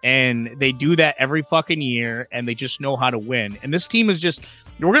 And they do that every fucking year, and they just know how to win. And this team is just,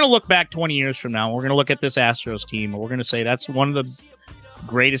 we're going to look back 20 years from now. We're going to look at this Astros team, and we're going to say that's one of the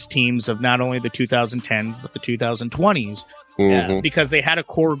greatest teams of not only the 2010s, but the 2020s. Because they had a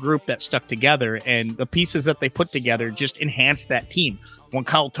core group that stuck together, and the pieces that they put together just enhanced that team. When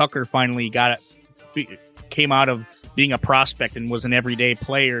Kyle Tucker finally came out of being a prospect and was an everyday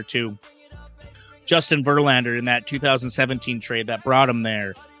player to Justin Verlander in that 2017 trade that brought him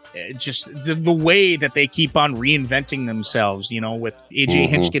there. Just the way that they keep on reinventing themselves, with AJ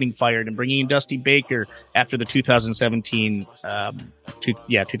Hinch getting fired and bringing in Dusty Baker after the 2017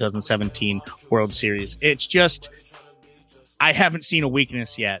 World Series. It's just, I haven't seen a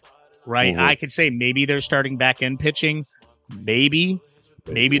weakness yet, right? I could say maybe they're starting back end pitching, maybe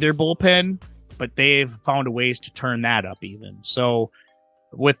their bullpen, but they've found ways to turn that up even. So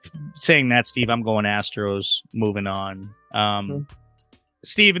with saying that, Steve, I'm going Astros, moving on.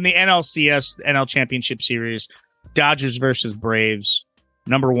 Steve, in the NL Championship Series, Dodgers versus Braves,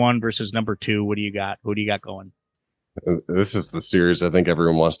 number 1 versus number 2. What do you got? Who do you got going? This is the series I think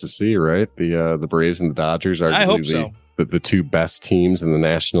everyone wants to see, right? The Braves and the Dodgers are the two best teams in the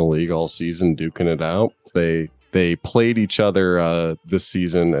National League all season, duking it out. They played each other this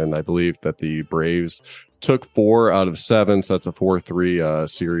season, and I believe that the Braves took 4 out of 7, so that's a 4-3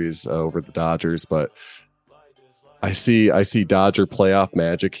 series over the Dodgers. But I see Dodger playoff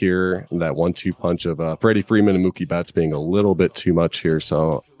magic here, and that 1-2 punch of Freddie Freeman and Mookie Betts being a little bit too much here.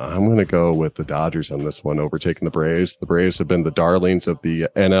 So I'm going to go with the Dodgers on this one, overtaking the Braves. The Braves have been the darlings of the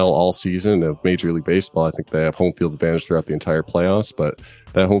NL all season of Major League Baseball. I think they have home field advantage throughout the entire playoffs, but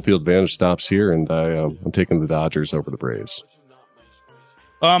that home field advantage stops here, and I'm taking the Dodgers over the Braves.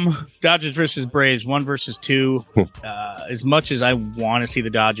 Dodgers versus Braves, 1 versus 2. As much as I want to see the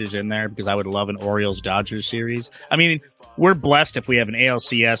Dodgers in there, because I would love an Orioles-Dodgers series. I mean, we're blessed if we have an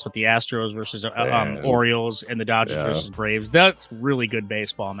ALCS with the Astros versus Orioles and the Dodgers versus Braves. That's really good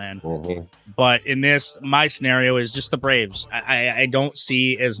baseball, man. But in this, my scenario is just the Braves. I don't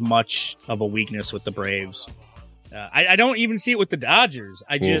see as much of a weakness with the Braves. I don't even see it with the Dodgers.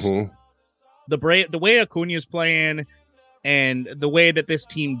 I just the way Acuna's playing. And the way that this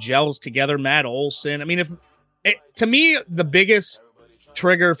team gels together, Matt Olson. I mean, to me, the biggest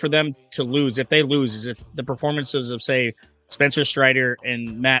trigger for them to lose, if they lose, is if the performances of, say, Spencer Strider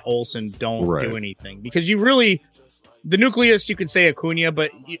and Matt Olson don't do anything. Because the nucleus, you can say Acuna,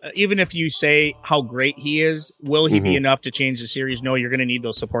 but even if you say how great he is, will he be enough to change the series? No, you're going to need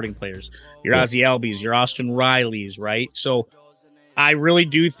those supporting players. Your Ozzie Albies, your Austin Rileys, right? So I really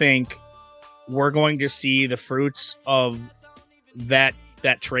do think we're going to see the fruits of that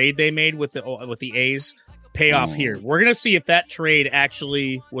trade they made with the A's pay off here. We're going to see if that trade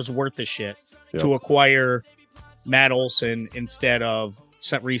actually was worth the shit to acquire Matt Olson instead of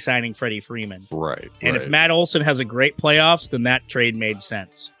re-signing Freddie Freeman. And if Matt Olson has a great playoffs, then that trade made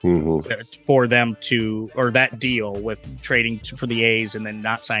sense for them or that deal with trading for the A's and then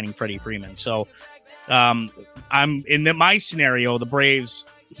not signing Freddie Freeman. So I'm in my scenario, the Braves,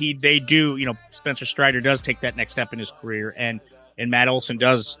 they do, Spencer Strider does take that next step in his career, and Matt Olson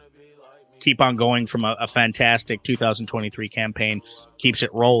does keep on going from a fantastic 2023 campaign, keeps it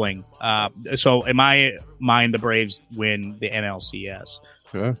rolling. So in my mind, the Braves win the NLCS.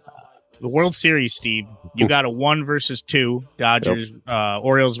 The World Series, Steve, you got a 1 versus 2, Dodgers,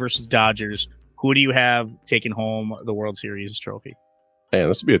 Orioles versus Dodgers. Who do you have taking home the World Series trophy? Man,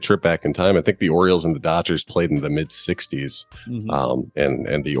 this would be a trip back in time. I think the Orioles and the Dodgers played in the mid-'60s,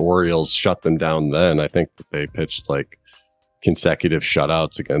 and the Orioles shut them down then. I think that they pitched like consecutive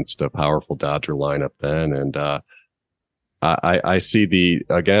shutouts against a powerful Dodger lineup then. And I see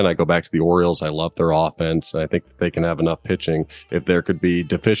I go back to the Orioles. I love their offense. I think that they can have enough pitching. If there could be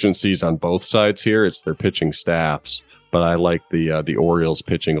deficiencies on both sides here, it's their pitching staffs. But I like the Orioles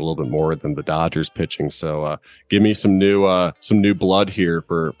pitching a little bit more than the Dodgers pitching. So give me some new blood here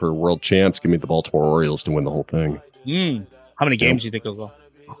for world champs. Give me the Baltimore Orioles to win the whole thing. How many games do you think it'll go?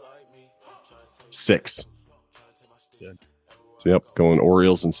 6. Good. So, going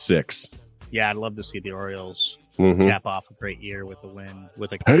Orioles in 6. Yeah, I'd love to see the Orioles cap off a great year with a win.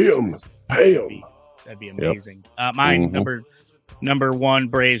 With a pay him. That'd be amazing. Mine number one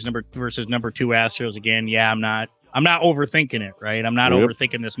Braves versus number 2 Astros again. Yeah, I'm not overthinking it. Right, I'm not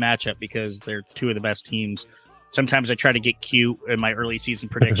overthinking this matchup because they're two of the best teams. Sometimes I try to get cute in my early season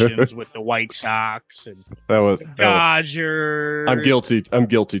predictions with the White Sox and Dodgers. I'm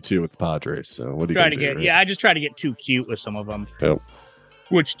guilty too with the Padres. So what do you try to get? Right? Yeah, I just try to get too cute with some of them,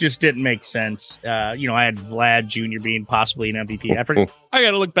 which just didn't make sense. I had Vlad Jr. being possibly an MVP. I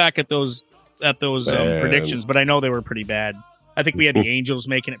got to look back at those predictions, but I know they were pretty bad. I think we had the Angels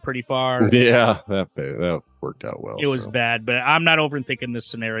making it pretty far. Yeah, that worked out well. It was bad, but I'm not overthinking this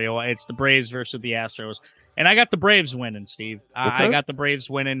scenario. It's the Braves versus the Astros. And I got the Braves winning, Steve. I got the Braves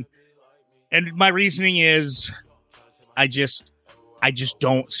winning. And my reasoning is I just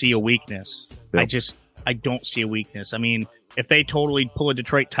don't see a weakness. Yep. I don't see a weakness. I mean, if they totally pull a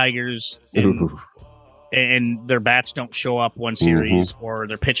Detroit Tigers and their bats don't show up one series or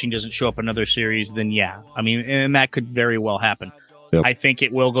their pitching doesn't show up another series, then yeah. I mean, and that could very well happen. Yep. I think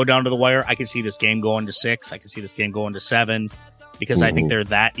it will go down to the wire. I can see this game going to 6. I can see this game going to 7. Because I think they're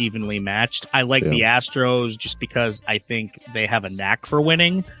that evenly matched. I like the Astros just because I think they have a knack for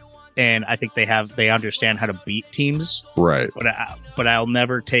winning, and I think they understand how to beat teams. Right. But I'll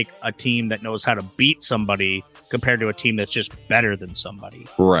never take a team that knows how to beat somebody compared to a team that's just better than somebody.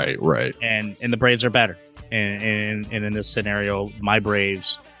 Right. And the Braves are better. And in this scenario, my pick.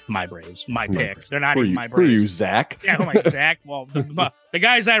 They're not even my Braves. Who are you, Zach? Yeah, who am I, Zach? Well, the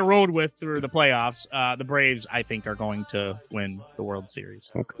guys I rode with through the playoffs, the Braves, I think, are going to win the World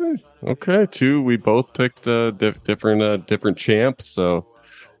Series. Okay. 2. We both picked different champs, so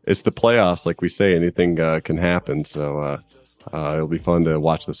it's the playoffs. Like we say, anything can happen. So it'll be fun to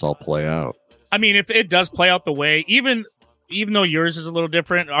watch this all play out. I mean, if it does play out the way, even though yours is a little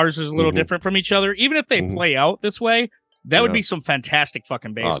different, ours is a little different from each other, even if they play out this way, that would be some fantastic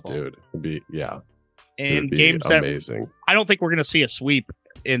fucking baseball. Oh, dude. It'd be, and games amazing. I don't think we're going to see a sweep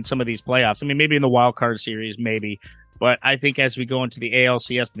in some of these playoffs. I mean, maybe in the wild card series, maybe. But I think as we go into the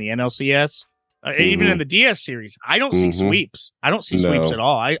ALCS and the NLCS, even in the DS series, I don't see sweeps. I don't see sweeps at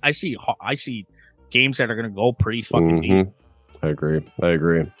all. I see games that are going to go pretty fucking deep. I agree.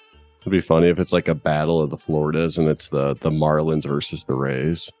 It'd be funny if it's like a battle of the Floridas and it's the Marlins versus the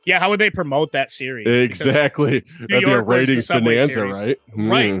Rays. Yeah, how would they promote that series? Exactly. That'd be a ratings bonanza, right?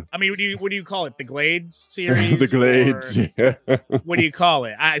 Right. I mean, what do you call it? The Glades series? The Glades, yeah. What do you call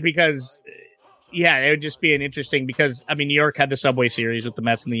it? Because it would just be an interesting because, I mean, New York had the Subway Series with the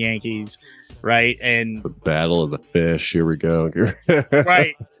Mets and the Yankees, right? And the Battle of the Fish. Here we go.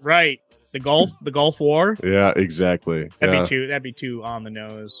 Right. The Gulf War. Yeah, exactly. That'd be too on the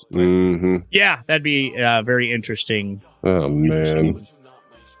nose. Yeah, that'd be very interesting. Oh man,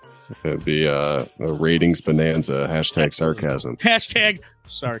 that'd be a ratings bonanza. #sarcasm.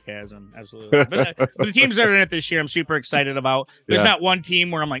 #sarcasm. Absolutely. But the teams that are in it this year, I'm super excited about. There's not one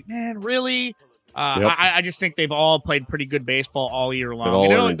team where I'm like, man, really? I just think they've all played pretty good baseball all year long.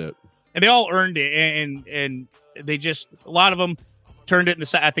 They've all earned it, and they all earned it, and they just a lot of them turned it in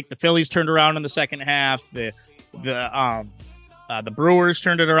I think the Phillies turned around in the second half. The Brewers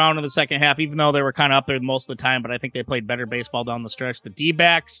turned it around in the second half, even though they were kind of up there most of the time. But I think they played better baseball down the stretch. The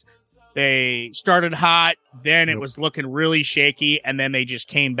D-backs, they started hot, then it was looking really shaky, and then they just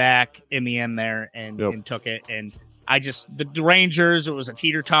came back in the end there and took it. And the Rangers, it was a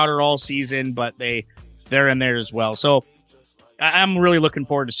teeter-totter all season, but they're in there as well. So I'm really looking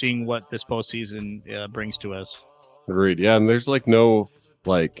forward to seeing what this postseason brings to us. Agreed. Yeah, and there's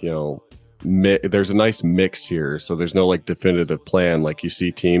there's a nice mix here. So there's no definitive plan. Like you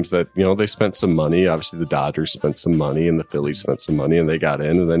see teams that, they spent some money. Obviously the Dodgers spent some money and the Phillies spent some money and they got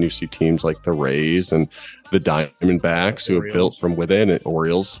in. And then you see teams like the Rays and the Diamondbacks who have built from within, and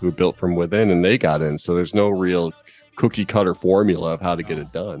Orioles who built from within and they got in. So there's no real cookie cutter formula of how to get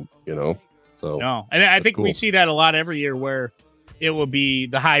it done, So no, and I think we see that a lot every year where it will be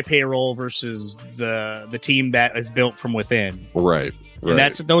the high payroll versus the team that is built from within. Right. And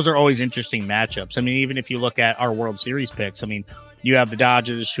those are always interesting matchups. I mean, even if you look at our World Series picks, I mean, you have the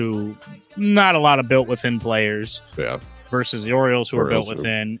Dodgers who not a lot of built within players versus the Orioles who are built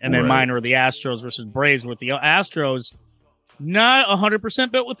within. And then mine are the Astros versus Braves with the Astros not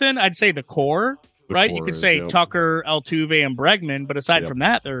 100% built within. I'd say the core, right? You could say Tucker, Altuve, and Bregman, but aside from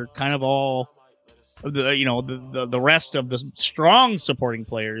that, they're kind of all the rest of the strong supporting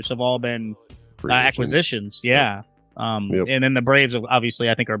players have all been acquisitions. Yeah. And then the Braves obviously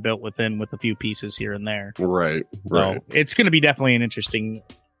I think are built within with a few pieces here and there. Right. So it's going to be definitely an interesting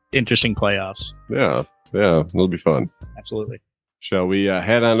playoffs. Yeah. It'll be fun. Absolutely. Shall we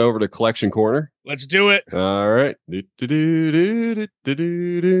head on over to Collection Corner? Let's do it. All right.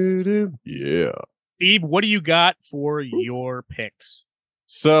 Yeah. Steve, what do you got for your picks?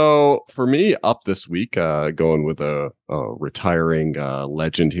 So for me, up this week, going with a retiring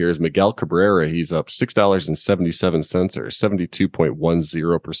legend here is Miguel Cabrera. He's up $6.77 or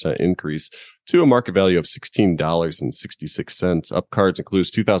 72.10% increase to a market value of $16.66. Up cards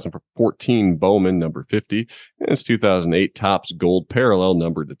includes 2014 Bowman number 50 and his 2008 Topps Gold Parallel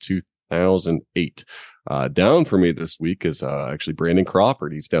number to 2008. Down for me this week is actually Brandon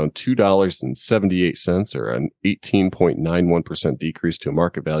Crawford. He's down $2.78 or an 18.91% decrease to a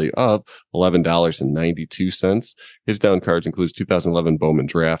market value of $11.92. His down cards includes 2011 Bowman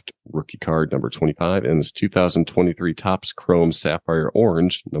Draft rookie card number 25 and his 2023 Topps Chrome Sapphire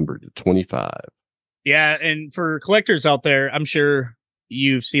Orange number 25. Yeah, and for collectors out there, I'm sure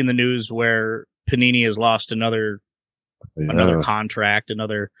you've seen the news where Panini has lost another contract,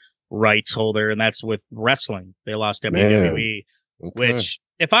 another rights holder, and that's with wrestling. They lost WWE, which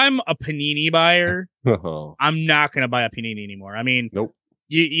if I'm a Panini buyer, I'm not going to buy a Panini anymore. I mean, nope.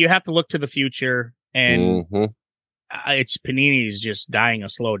 You have to look to the future, and it's Panini's just dying a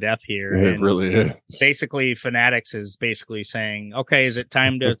slow death here. It really is. Basically, Fanatics is basically saying, okay, is it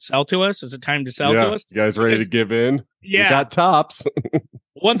time to sell to us? Is it time to sell to us? You guys ready to give in? Yeah. We got Topps.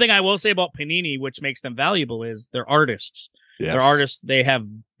 One thing I will say about Panini, which makes them valuable, is they're artists. Yes. They're artists. They have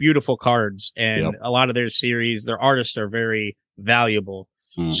beautiful cards, and a lot of their series, their artists are very valuable.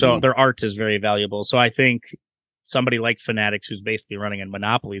 So their art is very valuable. So I think somebody like Fanatics, who's basically running a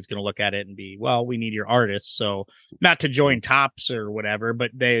monopoly, is going to look at it and be, well, we need your artists. So not to join Topps or whatever, but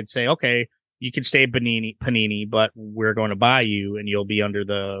they'd say, okay, you can stay Panini, but we're going to buy you, and you'll be under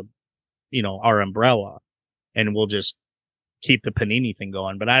the, our umbrella, and we'll just keep the Panini thing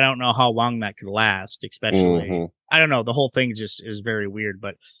going. But I don't know how long that could last, especially. I don't know. The whole thing just is very weird.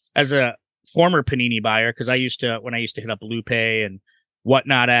 But as a former Panini buyer, because when I used to hit up Lupe and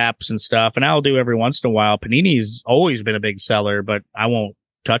whatnot apps and stuff, and I'll do every once in a while, Panini's always been a big seller, but I won't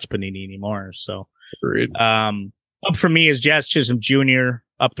touch Panini anymore. So, up for me is Jazz Chisholm Jr.,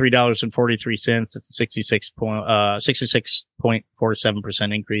 up $3.43. It's a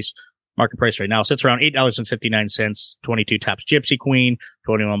 66.47% increase. Market price right now sits around $8.59. 22 Topps Gypsy Queen,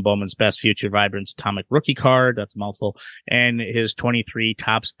 21 Bowman's Best Future Vibrance Atomic Rookie Card. That's a mouthful. And his 23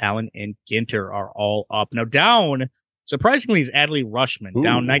 Topps Allen and Ginter are all up. Now down, surprisingly, is Adley Rushman,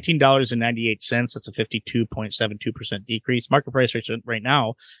 down $19.98. That's a 52.72% decrease. Market price right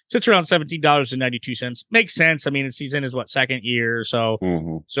now sits around $17.92. Makes sense. I mean, he's in his second year. So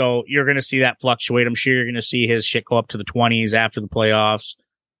you're going to see that fluctuate. I'm sure you're going to see his shit go up to the 20s after the playoffs.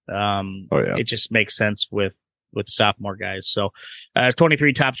 It just makes sense with sophomore guys. So his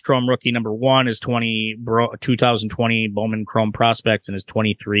 23 Topps Chrome rookie number 1, his 2020 Bowman Chrome prospects, and his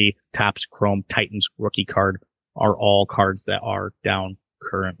 23 Topps Chrome Titans rookie card are all cards that are down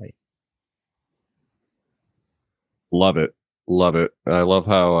currently. Love it. I love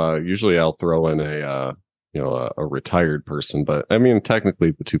how usually I'll throw in a retired person, but I mean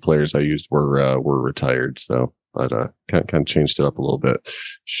technically the two players I used were retired, so. But kind of changed it up a little bit.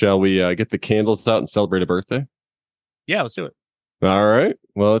 Shall we get the candles out and celebrate a birthday? Yeah, let's do it. All right.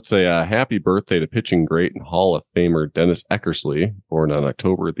 Well, let's say happy birthday to pitching great and Hall of Famer Dennis Eckersley, born on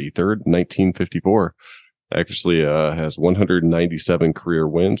October the 3rd, 1954. Eckersley has 197 career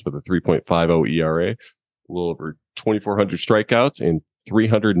wins with a 3.50 ERA, a little over 2,400 strikeouts, and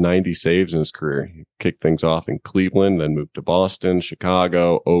 390 saves in his career. He kicked things off in Cleveland, then moved to Boston,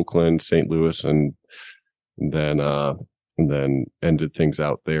 Chicago, Oakland, St. Louis, and then ended things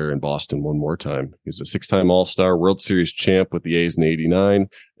out there in Boston one more time. He's a 6-time All-Star, World Series champ with the A's in 89,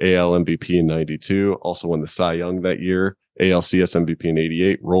 AL MVP in 92, also won the Cy Young that year, ALCS MVP in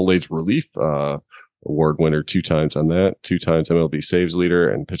 88, Rolaids Relief Award winner 2 times on that, 2 times MLB saves leader,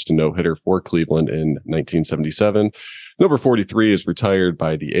 and pitched a no-hitter for Cleveland in 1977. Number 43 is retired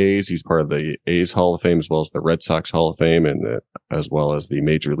by the A's. He's part of the A's Hall of Fame as well as the Red Sox Hall of Fame and as well as the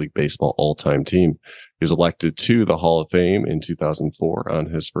Major League Baseball all-time team. He was elected to the Hall of Fame in 2004 on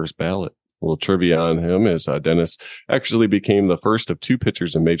his first ballot. A little trivia on him is Dennis actually became the first of 2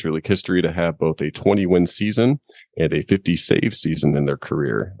 pitchers in Major League history to have both a 20-win season and a 50-save season in their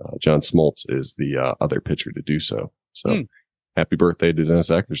career. John Smoltz is the other pitcher to do so. So happy birthday to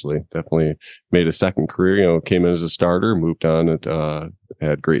Dennis Eckersley. Definitely made a second career, came in as a starter, moved on, and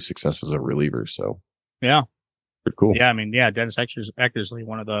had great success as a reliever. So yeah, pretty cool. Yeah, I mean, Dennis Eckersley,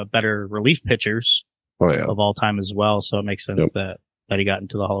 one of the better relief pitchers of all time as well. So it makes sense that he got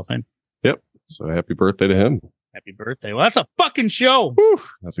into the Hall of Fame. Yep. So happy birthday to him. Happy birthday. Well, that's a fucking show. Whew,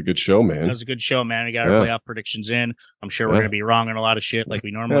 that's a good show, man. That was a good show, man. We got our playoff predictions in. I'm sure we're going to be wrong on a lot of shit like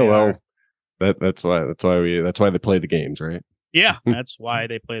we normally are. That's why they play the games, right? Yeah, that's why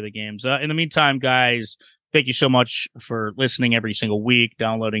they play the games. In the meantime, guys, thank you so much for listening every single week,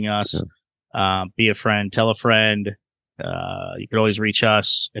 downloading us. Be a friend, tell a friend. You can always reach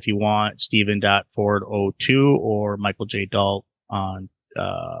us if you want, Steven.Ford02 or Michael J. Dalt on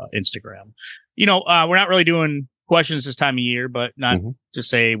Instagram. We're not really doing questions this time of year, but not to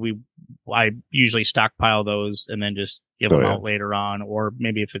say I usually stockpile those and then just give them out later on, or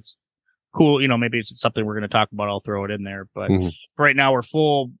maybe if it's cool, maybe it's something we're going to talk about, I'll throw it in there. But for right now, we're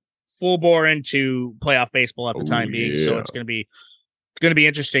full bore into playoff baseball at the time being. So it's going to be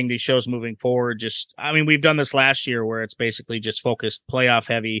interesting, these shows moving forward. We've done this last year where it's basically just focused playoff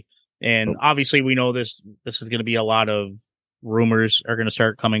heavy. And obviously we know this is going to be a lot of rumors are going to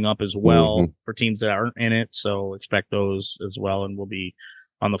start coming up as well for teams that aren't in it. So expect those as well. And we'll be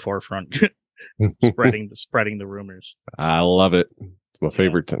on the forefront spreading the rumors. I love it. It's my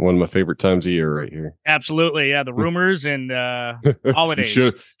favorite, one of my favorite times of year right here. Absolutely. Yeah. The rumors and holidays.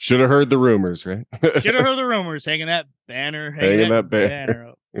 Should have heard the rumors, right? Should have heard the rumors. Hanging that banner. Up.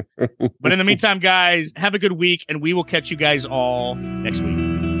 But in the meantime, guys, have a good week, and we will catch you guys all next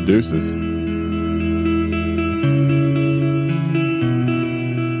week. Deuces.